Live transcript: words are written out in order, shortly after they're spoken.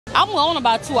I'm on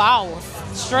about 2 hours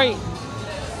straight.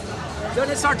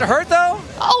 Doesn't it start to hurt though?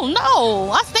 Oh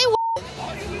no, I stay with.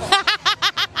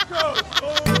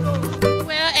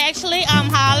 Well, actually, I'm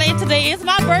Holly. Today is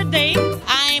my birthday.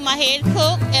 I'm a head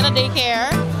cook at a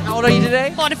daycare. How old are you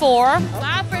today? 44.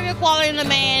 My favorite quality in a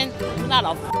man, not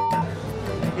a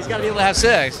He's got to be able to have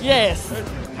sex. yes.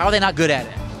 How are they not good at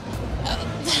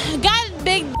it? Got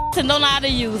big and don't know how to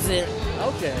use it.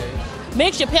 Okay.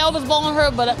 Makes your pelvis bone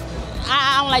hurt, but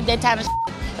I don't like that kind of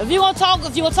If you want to talk,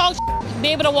 be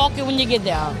able to walk it when you get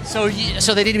there. So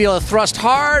they need to be able to thrust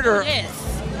hard, or Yes.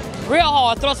 Real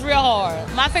hard, thrust real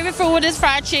hard. My favorite food is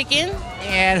fried chicken.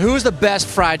 and who's the best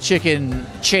fried chicken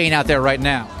chain out there right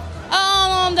now?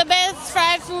 The best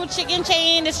fried food chicken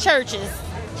chain is Church's.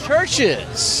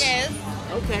 Church's. Yes.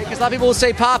 Okay, because a lot of people will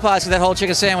say Popeyes for that whole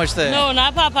chicken sandwich thing. No,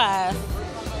 not Popeyes.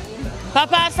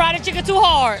 Popeyes fried the chicken too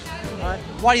hard.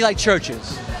 Why do you like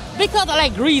Church's? Because I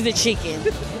like greasy chicken.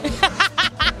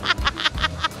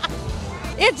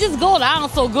 It just goes down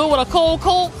so good with a cold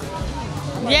Coke.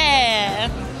 Yeah.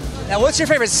 Now, what's your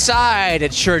favorite side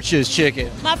at Church's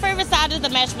chicken? My favorite side is the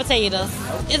mashed potatoes.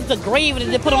 It's the gravy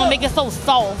that they put on, make it so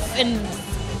soft and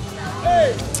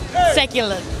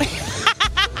succulent.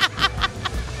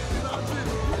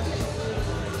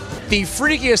 The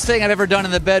freakiest thing I've ever done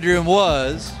in the bedroom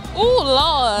was... Ooh,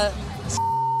 Lord.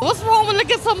 What's wrong with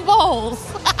licking some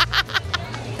balls?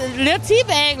 Little tea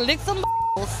bag, lick some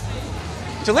balls.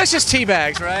 Delicious tea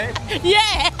bags, right?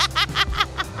 Yeah.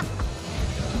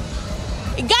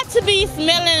 It got to be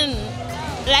smelling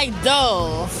like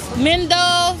Dove. Mint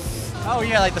Dove. Oh,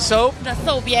 yeah, like the soap? The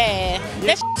soap, yeah.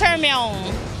 That turned me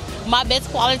on. My best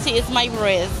quality is my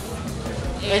breast.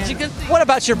 As you can see. What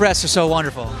about your breasts are so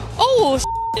wonderful? Oh,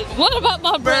 what about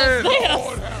my breasts?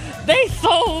 They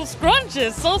so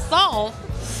scrunchy, so soft.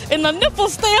 And the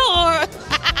nipples stay hard.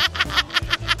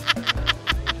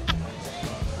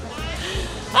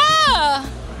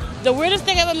 The weirdest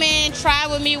thing ever man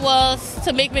tried with me was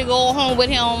to make me go home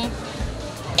with him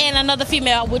and another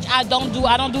female, which I don't do.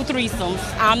 I don't do threesomes.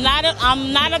 I'm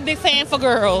not a big fan for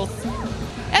girls.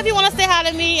 If you want to say hi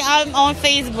to me, I'm on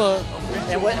Facebook.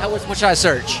 And what should I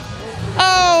search?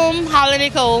 Holly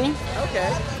Nicole.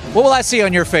 Okay. What will I see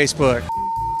on your Facebook?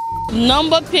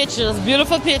 Number pictures,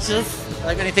 beautiful pictures.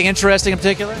 Like anything interesting in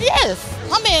particular? Yes.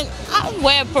 I mean, I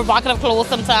wear provocative clothes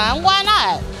sometimes. Why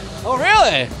not? Oh,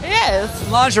 really? Yes.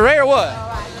 Lingerie or what?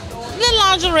 Little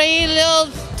lingerie, little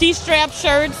T-strap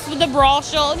shirts with the bra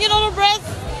show. You know, the breast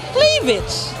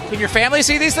cleavage. Can your family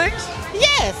see these things?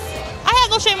 Yes. I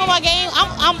have no shame in my game.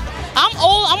 I'm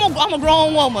old. I'm a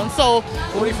grown woman, so.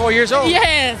 44 years old?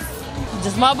 Yes.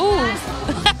 Just my boobs.